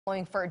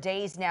For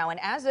days now, and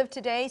as of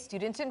today,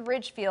 students in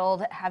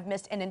Ridgefield have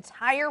missed an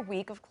entire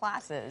week of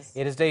classes.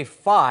 It is day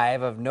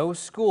 5 of no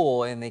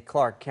school in the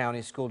Clark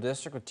County School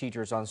District with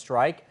teachers on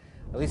strike.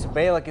 Lisa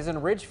Balick is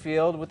in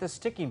Ridgefield with the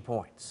sticking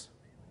points.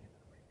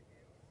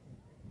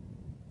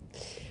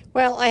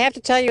 Well, I have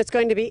to tell you, it's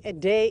going to be a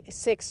day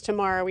 6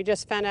 tomorrow. We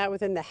just found out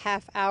within the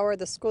half hour.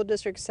 The school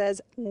district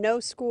says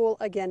no school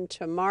again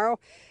tomorrow.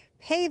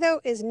 Pay,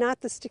 though, is not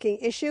the sticking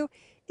issue.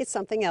 It's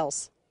something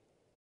else.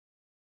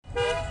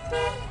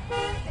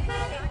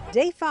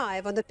 Day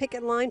 5 on the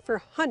picket line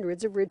for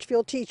hundreds of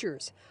Ridgefield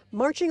teachers,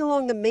 marching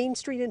along the main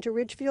street into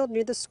Ridgefield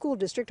near the school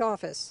district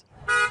office.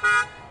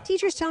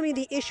 Teachers tell me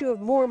the issue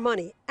of more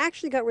money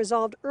actually got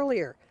resolved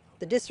earlier.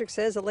 The district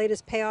says the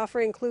latest pay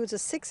offer includes a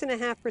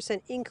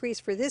 6.5%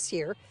 increase for this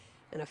year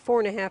and a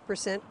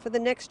 4.5% for the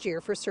next year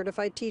for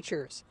certified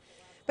teachers.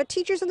 But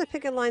teachers on the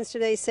picket lines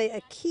today say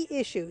a key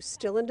issue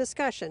still in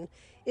discussion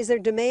is their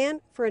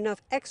demand for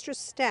enough extra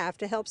staff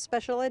to help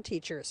special ed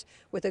teachers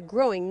with a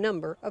growing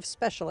number of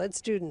special ed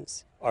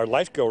students. Our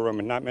life skill room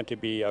is not meant to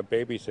be a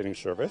babysitting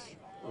service,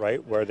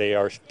 right, where they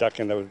are stuck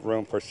in the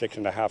room for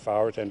 6.5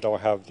 hours and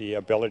don't have the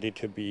ability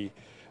to be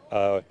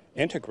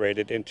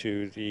integrated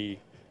into the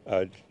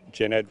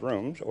gen ed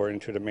rooms or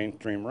into the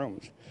mainstream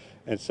rooms.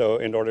 And so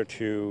in order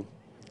to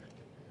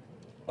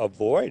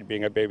avoid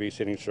being a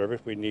babysitting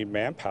service, we need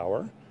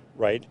manpower,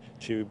 right,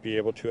 to be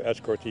able to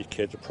escort these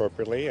kids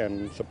appropriately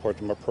and support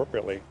them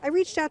appropriately. I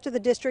reached out to the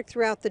district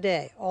throughout the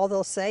day. All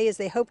they'll say is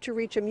they hope to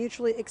reach a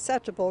mutually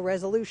acceptable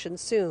resolution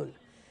soon.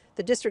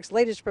 The district's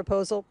latest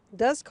proposal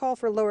does call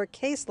for lower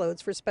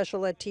caseloads for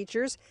special ed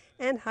teachers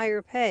and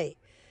higher pay.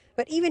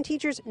 But even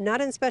teachers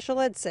not in special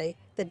ed say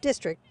the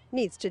district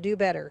needs to do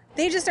better.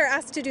 They just are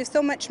asked to do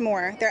so much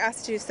more. They're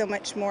asked to do so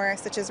much more,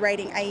 such as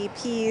writing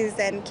IEPs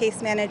and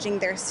case managing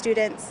their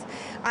students.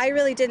 I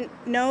really didn't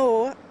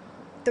know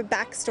the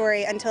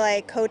backstory until I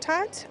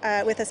co-taught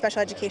with a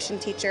special education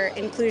teacher,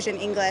 inclusion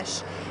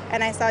English,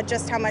 and I saw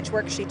just how much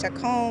work she took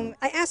home.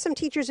 I asked some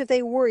teachers if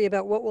they worry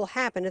about what will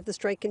happen if the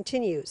strike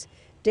continues.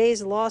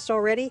 Days lost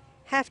already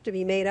have to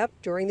be made up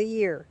during the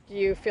year. Do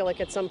you feel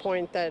like at some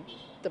point that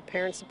the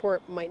parent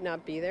support might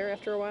not be there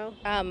after a while?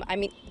 I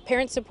mean,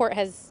 parent support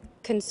has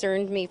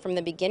concerned me from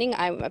the beginning.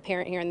 I'm a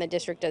parent here in the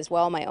district as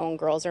well. My own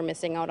girls are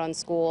missing out on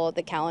school.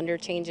 The calendar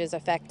changes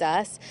affect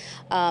us,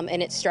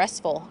 and it's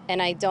stressful.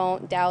 And I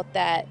don't doubt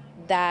that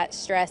that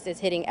stress is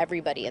hitting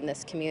everybody in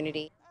this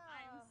community.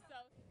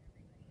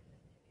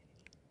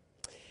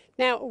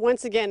 Now,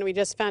 once again, we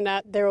just found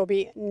out there will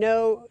be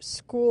no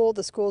school.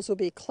 The schools will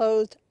be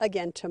closed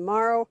again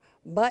tomorrow,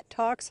 but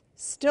talks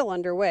still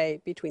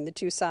underway between the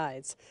two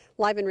sides.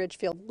 Live in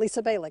Ridgefield,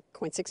 Lisa Balick,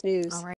 KOIN 6 News. All right.